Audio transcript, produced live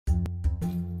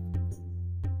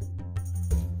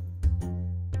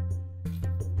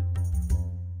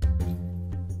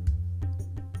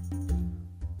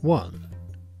1.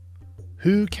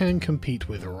 Who can compete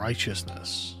with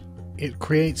righteousness? It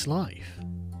creates life.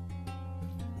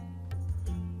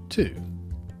 2.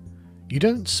 You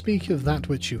don't speak of that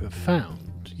which you have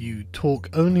found, you talk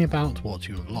only about what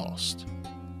you have lost.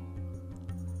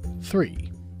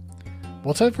 3.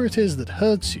 Whatever it is that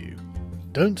hurts you,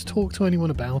 don't talk to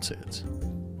anyone about it.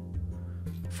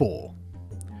 4.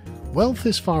 Wealth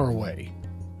is far away,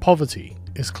 poverty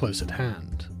is close at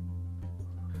hand.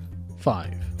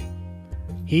 5.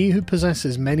 He who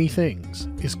possesses many things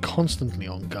is constantly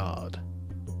on guard.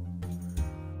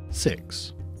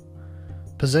 6.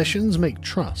 Possessions make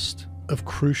trust of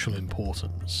crucial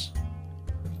importance.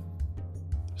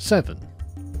 7.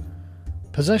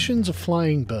 Possessions are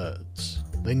flying birds.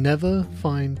 They never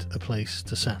find a place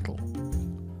to settle.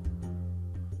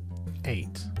 8.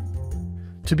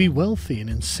 To be wealthy and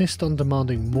insist on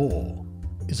demanding more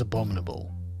is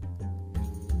abominable.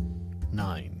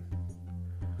 9.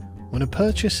 When a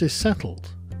purchase is settled,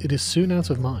 it is soon out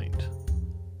of mind.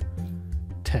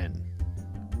 10.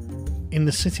 In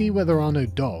the city where there are no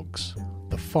dogs,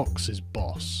 the fox is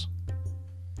boss.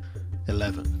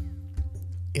 11.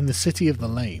 In the city of the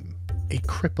lame, a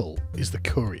cripple is the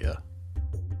courier.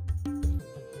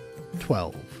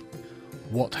 12.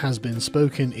 What has been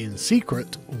spoken in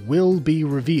secret will be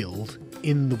revealed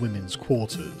in the women's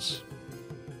quarters.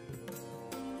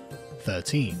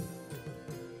 13.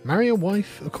 Marry a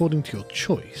wife according to your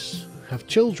choice. Have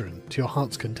children to your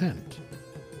heart's content.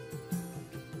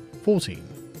 14.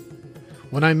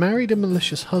 When I married a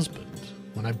malicious husband,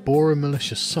 when I bore a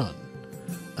malicious son,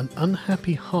 an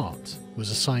unhappy heart was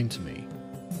assigned to me.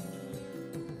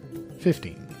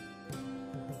 15.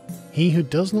 He who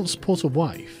does not support a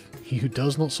wife, he who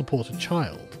does not support a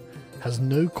child, has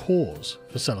no cause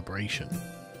for celebration.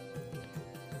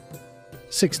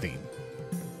 16.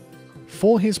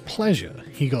 For his pleasure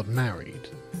he got married.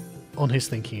 On his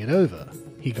thinking it over,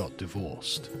 he got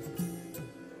divorced.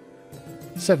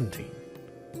 17.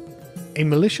 A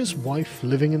malicious wife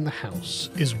living in the house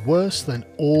is worse than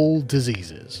all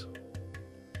diseases.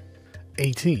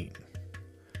 18.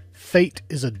 Fate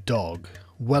is a dog,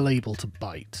 well able to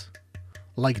bite.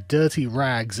 Like dirty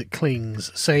rags it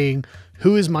clings, saying,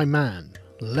 "Who is my man?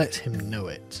 Let him know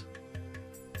it."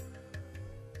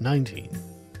 19.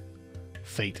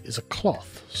 Fate is a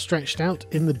cloth stretched out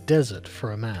in the desert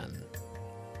for a man.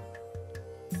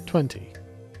 20.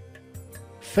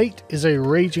 Fate is a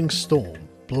raging storm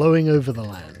blowing over the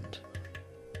land.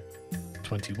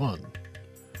 21.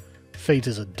 Fate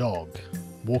is a dog,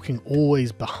 walking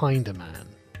always behind a man.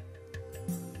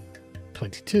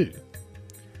 22.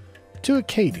 Two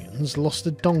Acadians lost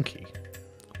a donkey.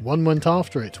 One went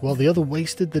after it while the other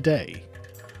wasted the day.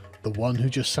 The one who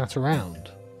just sat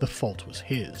around, the fault was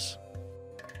his.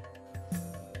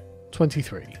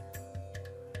 23.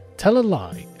 Tell a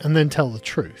lie and then tell the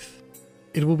truth.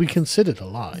 It will be considered a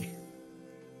lie.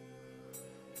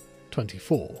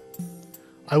 24.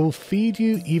 I will feed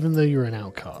you even though you're an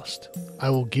outcast. I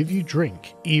will give you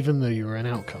drink even though you're an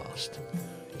outcast.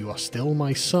 You are still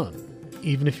my son,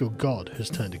 even if your God has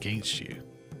turned against you.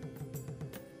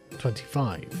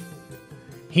 25.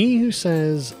 He who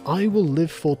says, "I will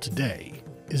live for today,"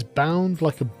 is bound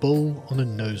like a bull on a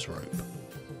nose rope.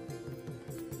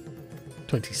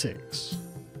 26.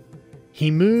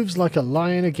 He moves like a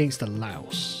lion against a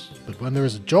louse, but when there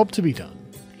is a job to be done,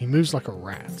 he moves like a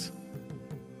rat.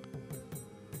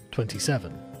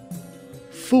 27.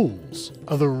 Fools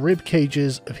are the rib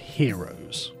cages of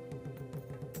heroes.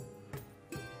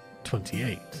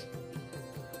 28.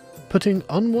 Putting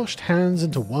unwashed hands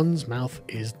into one's mouth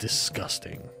is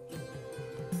disgusting.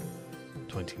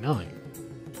 29.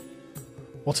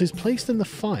 What is placed in the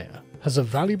fire has a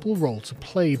valuable role to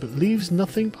play but leaves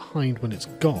nothing behind when it's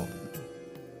gone.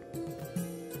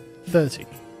 30.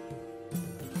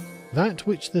 That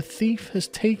which the thief has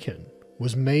taken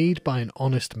was made by an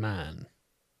honest man.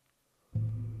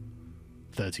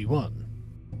 31.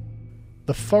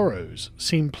 The furrows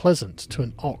seem pleasant to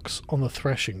an ox on the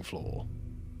threshing floor.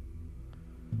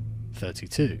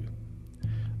 32.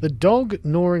 The dog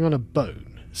gnawing on a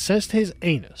bone says to his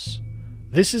anus,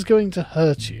 "This is going to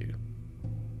hurt you."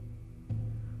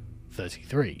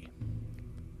 33.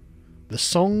 The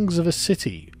songs of a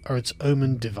city are its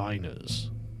omen diviners.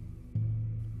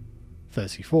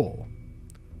 34.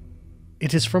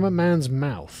 It is from a man's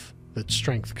mouth that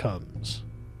strength comes.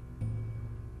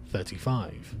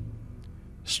 35.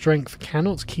 Strength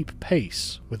cannot keep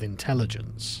pace with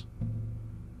intelligence.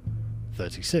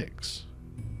 36.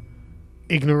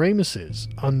 Ignoramuses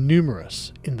are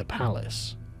numerous in the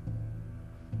palace.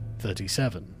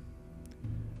 37.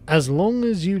 As long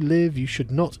as you live, you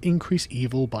should not increase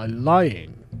evil by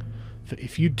lying, for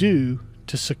if you do,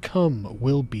 to succumb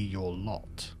will be your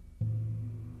lot.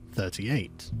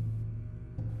 38.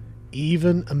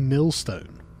 Even a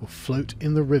millstone will float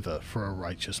in the river for a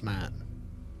righteous man.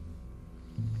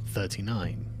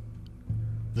 39.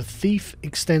 The thief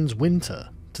extends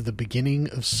winter to the beginning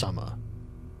of summer.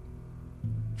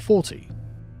 40.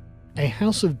 A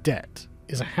house of debt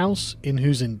is a house in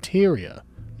whose interior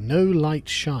no light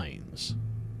shines.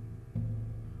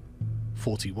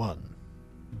 41.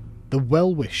 The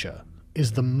well-wisher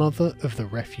is the mother of the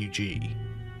refugee.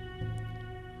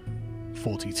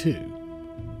 42.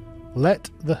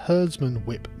 Let the herdsman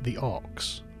whip the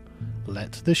ox.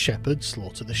 Let the shepherd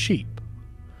slaughter the sheep.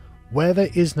 Where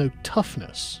there is no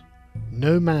toughness,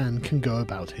 no man can go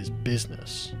about his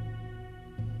business.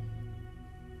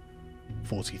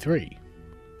 43.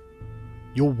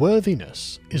 Your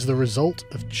worthiness is the result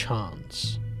of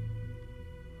chance.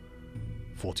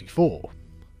 44.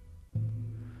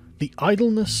 The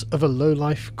idleness of a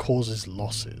lowlife causes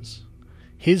losses.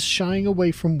 His shying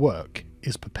away from work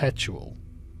is perpetual.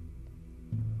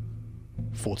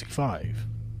 45.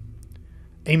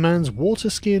 A man's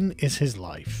waterskin is his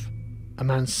life. A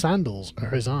man's sandals are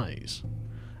his eyes.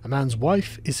 A man's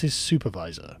wife is his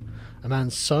supervisor. A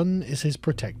man's son is his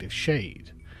protective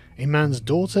shade. A man's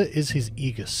daughter is his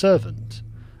eager servant.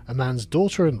 A man's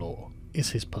daughter-in-law is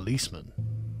his policeman.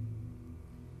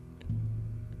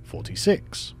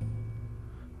 46.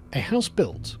 A house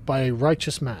built by a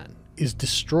righteous man is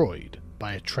destroyed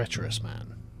by a treacherous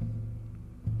man.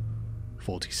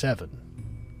 47.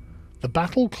 The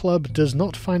battle club does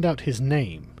not find out his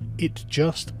name, it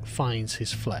just finds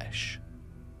his flesh.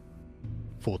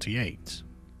 48.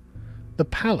 The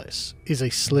palace is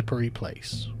a slippery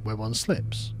place where one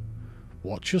slips.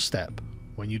 Watch your step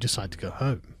when you decide to go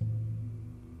home.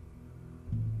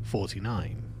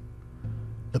 49.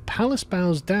 The palace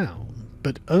bows down,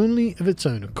 but only of its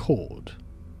own accord.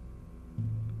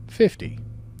 50.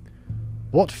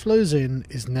 What flows in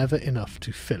is never enough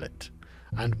to fill it,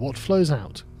 and what flows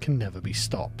out can never be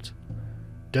stopped.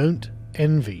 Don't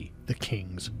envy the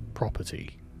king's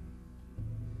property.